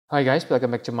Hi guys,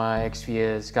 welcome back to my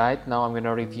XPS guide. Now I'm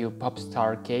gonna review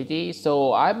Popstar Katy.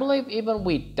 So I believe even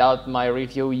without my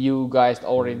review, you guys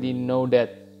already know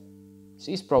that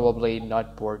she's probably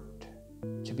not worth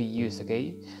to be used,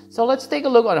 okay? So let's take a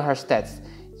look on her stats.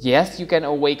 Yes, you can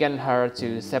awaken her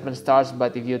to 7 stars,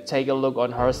 but if you take a look on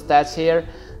her stats here,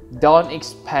 don't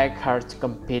expect her to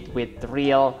compete with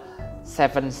real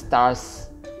 7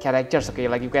 stars characters, okay?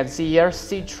 Like you can see here,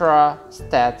 Citra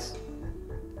stats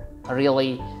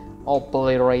really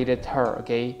obliterated her,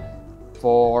 okay,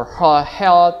 for her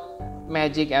health,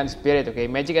 magic and spirit, okay.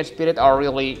 Magic and spirit are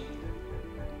really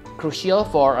crucial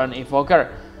for an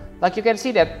evoker. Like you can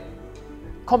see that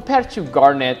compared to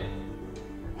Garnet,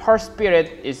 her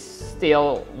spirit is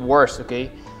still worse, okay.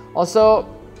 Also,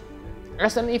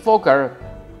 as an evoker,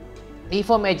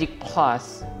 Evo Magic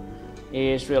Plus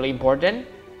is really important,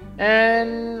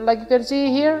 and like you can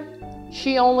see here,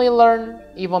 she only learned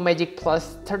Evo Magic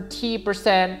Plus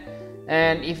 30%,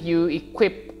 and if you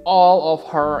equip all of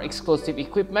her exclusive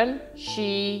equipment,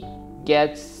 she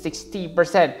gets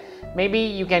 60%. Maybe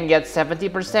you can get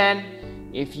 70%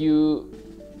 if you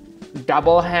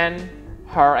double hand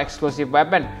her exclusive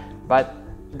weapon, but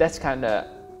that's kinda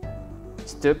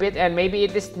stupid, and maybe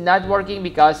it is not working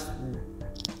because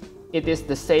it is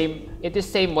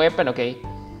same weapon, okay.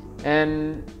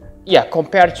 And yeah,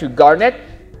 compared to Garnet,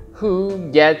 who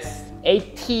gets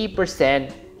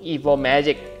 80% Evo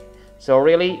Magic. So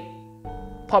really,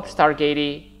 Popstar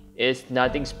Katy is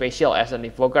nothing special as an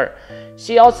evoker.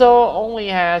 She also only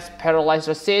has Paralyzed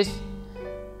Resist,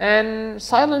 and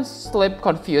Silent Sleep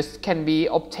Confused can be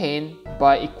obtained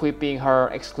by equipping her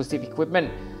exclusive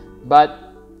equipment. But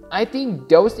I think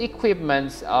those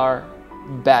equipments are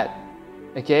bad,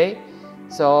 okay?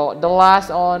 So the last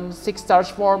on 6 stars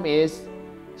form is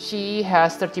she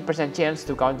has 30% chance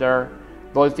to counter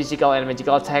both physical and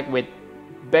magical attack with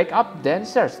backup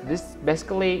dancers. This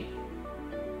basically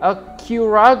a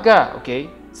Curaga, okay.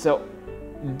 So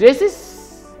this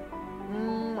is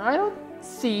I don't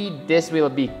see this will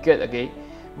be good, okay,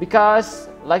 because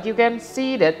like you can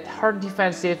see that her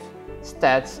defensive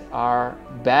stats are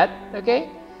bad, okay.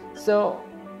 So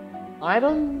I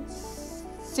don't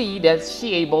see that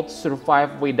she able to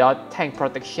survive without tank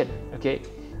protection, okay.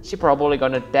 She probably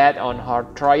gonna dead on her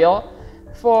trial.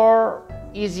 For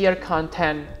easier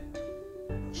content,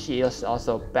 she is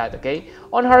also bad, okay.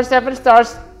 On her 7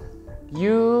 stars,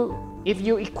 if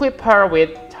you equip her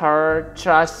with her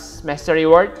Trust Master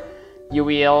Reward, you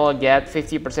will get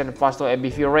 50% faster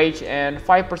MBV Rage and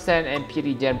 5% MP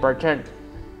regen per turn.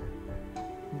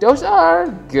 Those are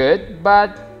good,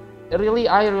 but I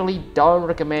really don't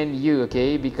recommend you,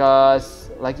 okay, because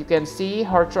like you can see,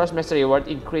 her Trust Master Reward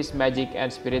increase magic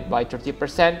and spirit by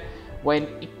 30% when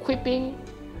equipping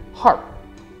her,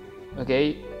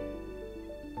 okay.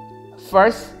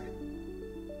 First,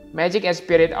 magic and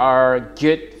spirit are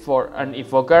good for an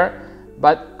evoker,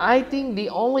 but I think the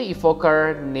only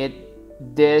evoker need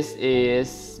this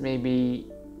is maybe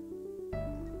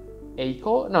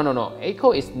Echo. No,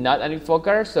 Echo is not an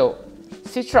evoker. So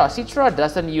Citra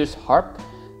doesn't use harp,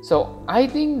 so I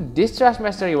think this Trust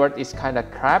Master Reward is kind of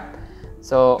crap.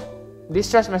 So this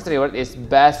Trust Master Reward is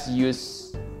best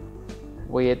used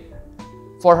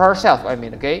for herself, I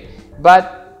mean, okay.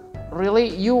 But really,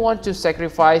 you want to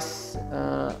sacrifice,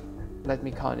 let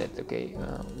me count it, okay,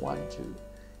 1 2,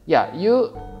 yeah,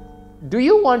 do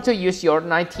you want to use your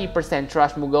 90%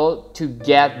 Trust Moogle to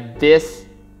get this?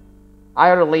 I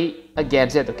really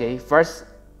against it, okay. First,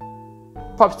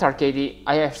 Popstar Katy,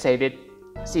 I have said it,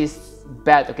 she's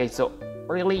bad, okay. So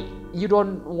really, you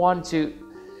don't want to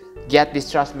get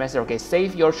this Trust Master, okay.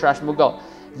 Save your Trust Moogle.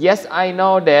 Yes, I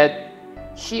know that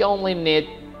she only need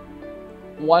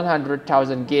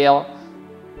 100,000 gale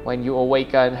when you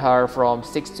awaken her from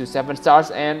 6 to 7 stars,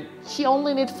 and she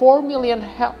only need 4 million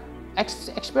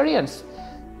experience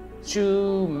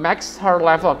to max her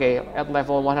level, okay, at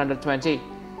level 120.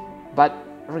 But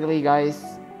really guys,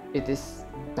 it is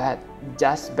bad,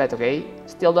 just bad, okay.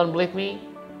 Still don't believe me?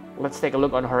 Let's take a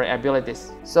look on her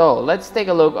abilities. So let's take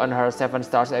a look on her 7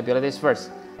 stars abilities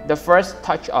first. The first,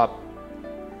 Touch Up.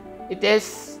 It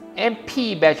is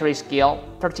MP battery skill,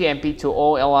 30 MP to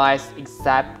all allies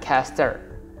except caster.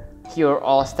 Cure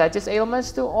all status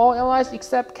ailments to all allies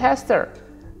except caster.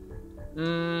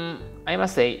 I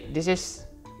must say, this is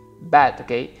bad,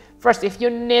 okay. First, if you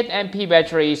need MP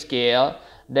battery skill,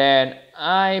 then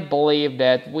I believe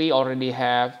that we already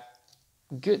have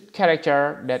good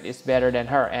character that is better than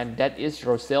her, and that is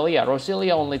Roselia.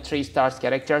 Roselia only 3 stars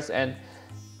characters, and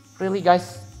really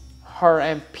guys, her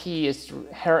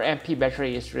MP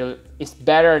battery is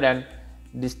better than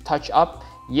this Touch Up.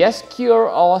 Yes, cure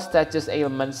all status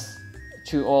ailments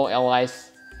to all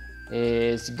allies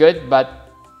is good,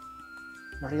 but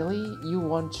really, you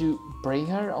want to bring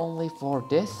her only for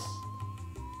this?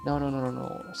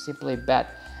 No, simply bad.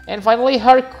 And finally,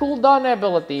 her cooldown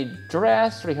ability,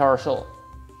 Dress Rehearsal.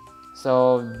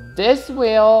 So this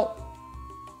will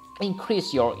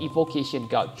increase your evocation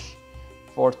gauge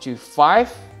 4 to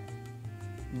 5.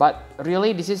 But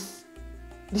really, this is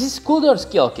cooldown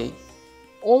skill, okay?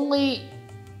 Only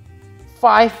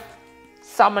 5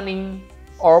 summoning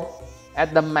orb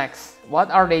at the max. What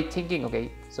are they thinking,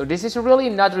 okay? So this is really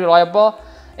not reliable,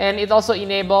 and it also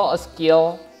enable a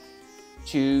skill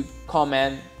to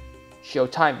command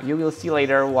Showtime. You will see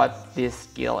later what this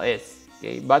skill is,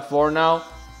 okay? But for now,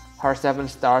 her 7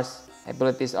 stars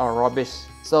abilities are rubbish.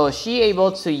 So she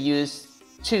able to use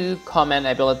 2 command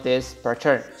abilities per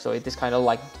turn. So it is kind of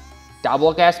like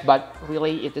double cast, but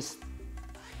really it is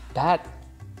bad.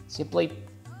 Simply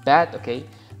bad, okay?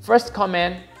 First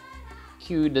command,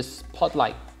 cue the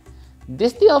spotlight.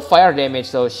 This deals fire damage,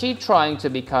 so she trying to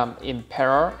become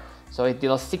Emperor. So it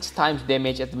deals 6 times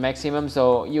damage at the maximum.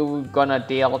 So you're gonna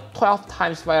deal 12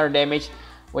 times fire damage,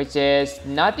 which is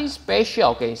nothing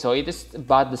special, okay? So it is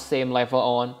about the same level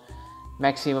on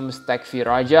maximum stack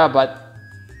Viraja, but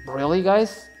really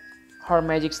guys, her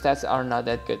magic stats are not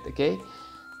that good, okay?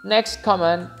 Next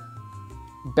command,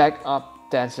 Backup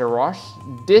Dancer Rush.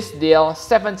 This deals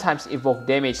 7 times evoke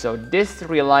damage, so this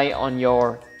rely on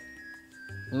your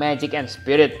magic and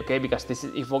spirit, okay? Because this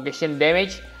is evocation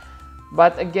damage.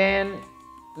 But again,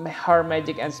 her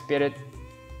magic and spirit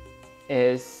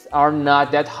are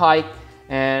not that high,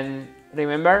 and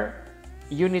remember,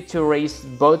 you need to raise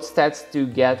both stats to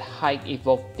get high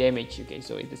evoke damage, okay?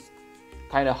 So it is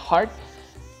kind of hard.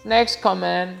 Next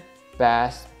command,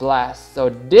 Bass Blast. So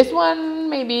this one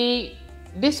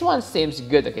seems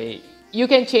good, okay? You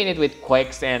can chain it with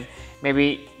Quakes, and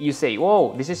maybe you say,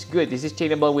 whoa, this is good, this is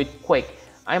chainable with Quake.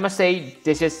 I must say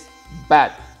this is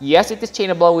bad. Yes, it is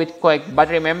chainable with Quake, but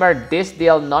remember, this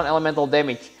deal non-elemental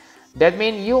damage. That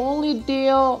means you only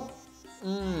deal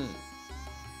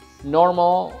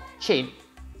normal chain,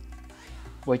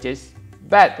 which is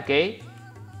bad, okay?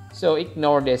 So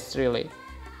ignore this really.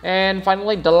 And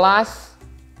finally, the last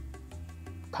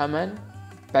command,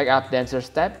 Backup Dancer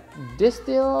Step. This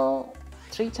deal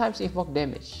 3 times evoke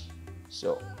damage.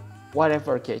 So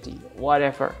whatever, Katy,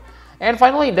 whatever. And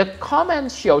finally, the command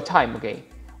Showtime, okay,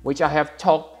 which I have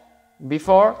talked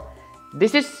before.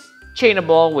 This is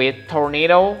chainable with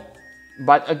Tornado,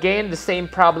 but again, the same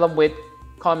problem with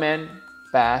command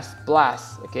Bass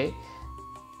Blast, okay?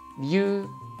 You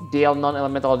deal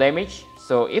non-elemental damage,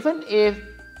 so even if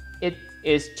it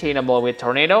is chainable with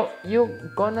Tornado, you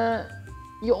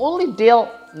only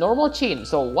deal normal chain.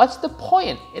 So what's the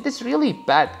point? It is really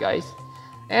bad, guys.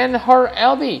 And her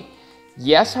LB,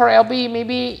 yes, her LB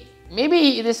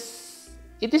maybe it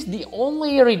is the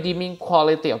only redeeming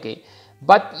quality, okay?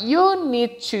 But you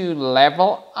need to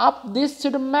level up this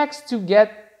to the max to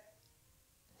get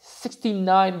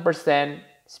 69%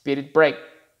 Spirit Break.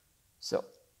 So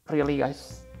really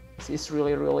guys, this is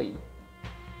really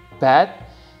bad.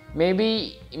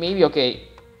 Maybe okay,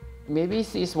 maybe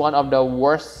this is one of the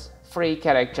worst free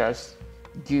characters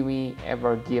Gumi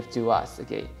ever give to us,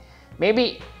 okay?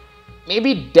 Maybe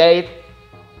they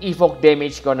evoke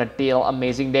damage gonna deal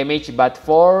amazing damage, but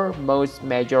for most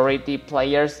majority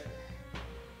players,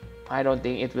 I don't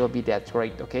think it will be that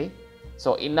great, okay?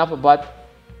 So enough about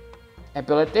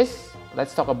abilities,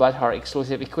 let's talk about her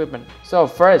exclusive equipment. So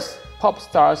first,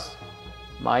 Popstar's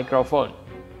microphone.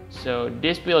 So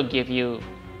this will give you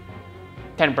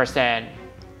 10%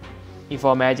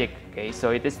 Evo magic, okay?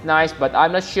 So it is nice, but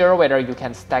I'm not sure whether you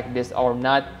can stack this or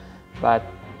not, but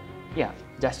yeah,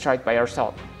 just try it by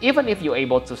yourself. Even if you're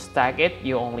able to stack it,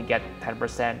 you only get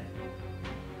 10%,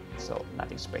 so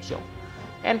nothing special.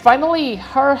 And finally,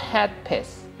 her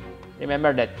headpiece.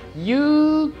 Remember that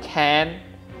you can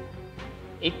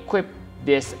equip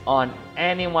this on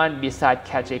anyone beside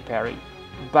Katy Perry,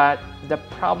 but the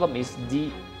problem is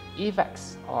the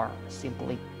effects are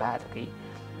simply bad, okay?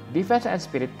 Defense and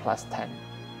Spirit plus 10,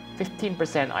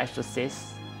 15%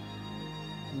 Isosis,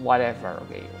 whatever,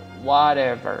 okay?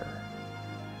 Whatever.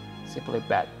 Simply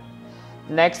bad.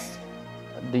 Next,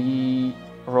 the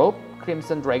rope,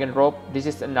 Crimson Dragon rope. This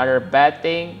is another bad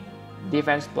thing.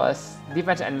 Defense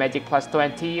and magic plus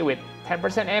 20 with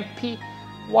 10% MP.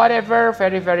 Whatever,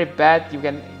 very bad. You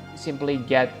can simply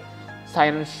get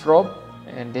Silence rope,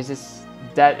 and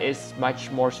that is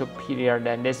much more superior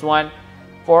than this one.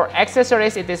 For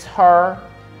accessories, it is her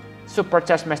Super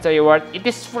Trustmaster Award. It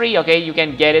is free, okay? You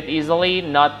can get it easily,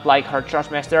 not like her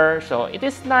Trustmaster. So it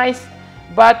is nice.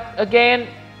 But again,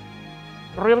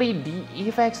 really the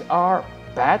effects are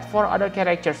bad for other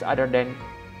characters other than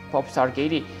Popstar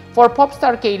Katy. For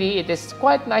Popstar Katy, it is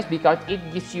quite nice because it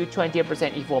gives you 20%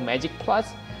 Evo Magic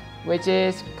Plus, which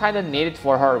is kind of needed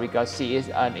for her because she is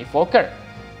an evoker.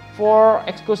 For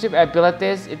exclusive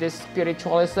abilities, it is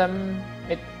Spiritualism.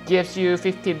 It gives you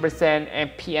 15%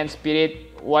 MP and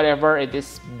Spirit, whatever. It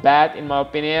is bad in my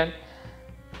opinion.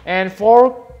 And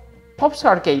for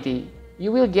Popstar Katy,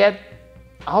 you will get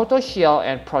Auto Shield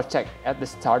and Protect at the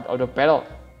start of the battle.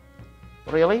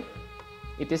 Really?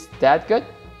 It is that good?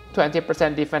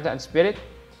 20% defense and spirit?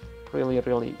 Really,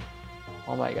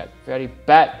 oh my god, very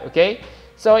bad. Okay,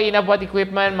 so enough about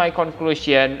equipment. My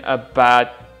conclusion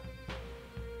about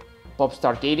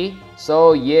Popstar Katy.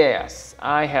 So yes,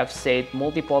 I have said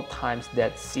multiple times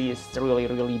that she is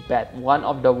really bad. One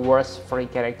of the worst free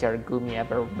character Gumi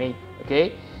ever made.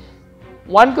 Okay,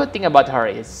 one good thing about her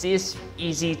is she's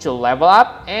easy to level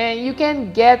up and you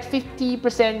can get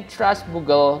 50% trust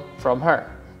Moogle from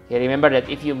her. Okay, remember that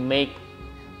if you make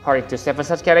her into 7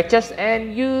 such characters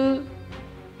and you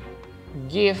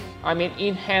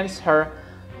enhance her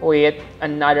with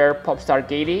another Popstar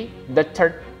Katy, the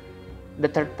third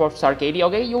Popstar Katy,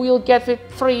 okay, you will get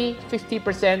free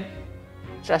 50%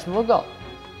 Trust Moogle.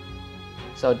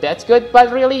 So that's good,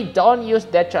 but really don't use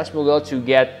that Trust Moogle to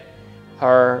get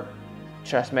her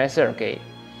Trust Master, okay?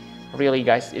 Really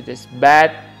guys, it is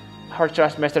bad. Her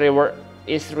Trust Master reward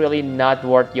is really not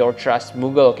worth your Trust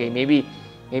Moogle, okay? Maybe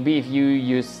if you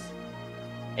use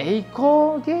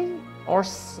Eiko, okay, or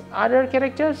other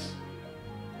characters,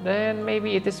 then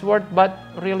maybe it is worth. But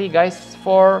really guys,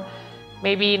 for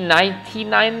maybe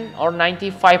 99 or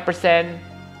 95%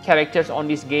 characters on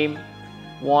this game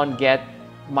won't get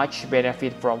much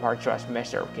benefit from her Trust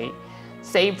Master, okay?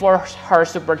 Same for her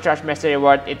Super Trust Master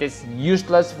reward. It is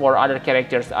useless for other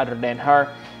characters other than her.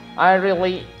 I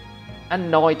really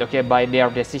annoyed, okay, by their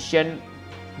decision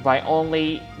by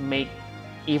only make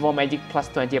Evo Magic plus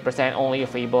 20% only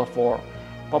available for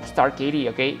Popstar Katy,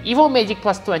 okay? Evo Magic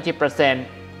plus 20%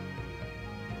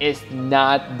 is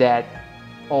not that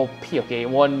OP, okay? It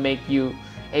won't make you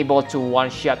able to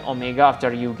one-shot Omega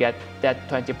after you get that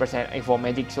 20% Evo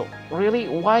Magic. So really,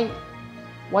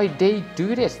 why they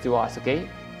do this to us, okay?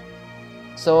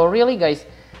 So really guys,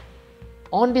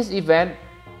 on this event,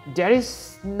 there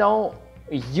is no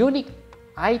unique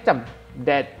item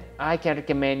that I can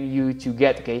recommend you to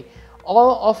get, okay?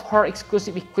 All of her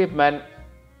exclusive equipment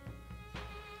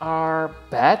are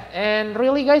bad, and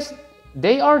really guys,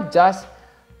 they are just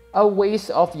a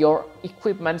waste of your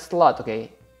equipment slot,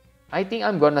 okay? I think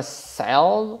I'm gonna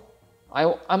sell.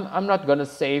 I'm not gonna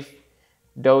save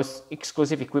those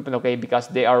exclusive equipment, okay, because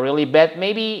they are really bad.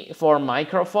 Maybe for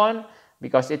microphone,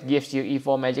 because it gives you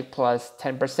Evo Magic plus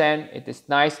 10%, it is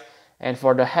nice. And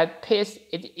for the headpiece,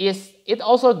 it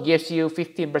also gives you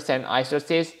 15% ice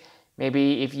resist.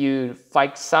 Maybe if you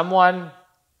fight someone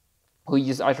who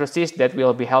uses ice resist, that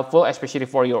will be helpful, especially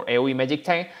for your AoE magic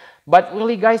tank. But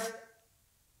really guys,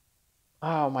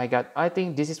 oh my god, I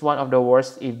think this is one of the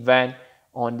worst event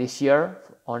on this year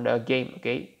on the game,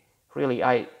 okay? Really,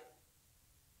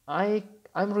 I'm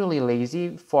really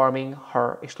lazy farming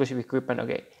her exclusive equipment,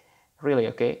 okay? Really,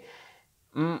 okay?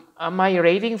 My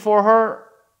rating for her,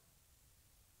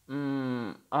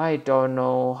 I don't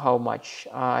know how much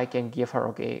I can give her,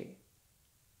 okay?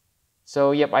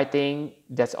 So yep, I think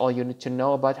that's all you need to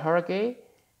know about her, okay?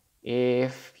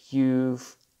 If you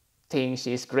think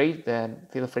she's great, then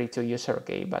feel free to use her,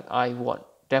 okay? But I won't,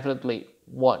 definitely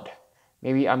won't.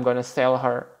 Maybe I'm gonna sell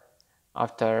her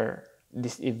after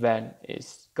this event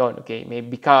is gone, okay? Maybe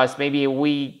because maybe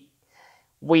we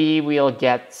will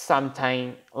get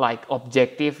something like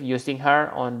objective using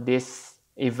her on this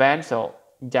event, so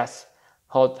just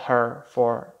hold her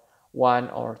for 1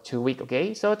 or 2 weeks,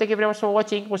 okay? So thank you very much for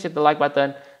watching. Please hit the like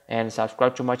button and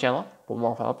subscribe to my channel for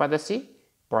more Final Fantasy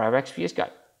Private Experience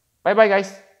Guide. Bye bye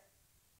guys.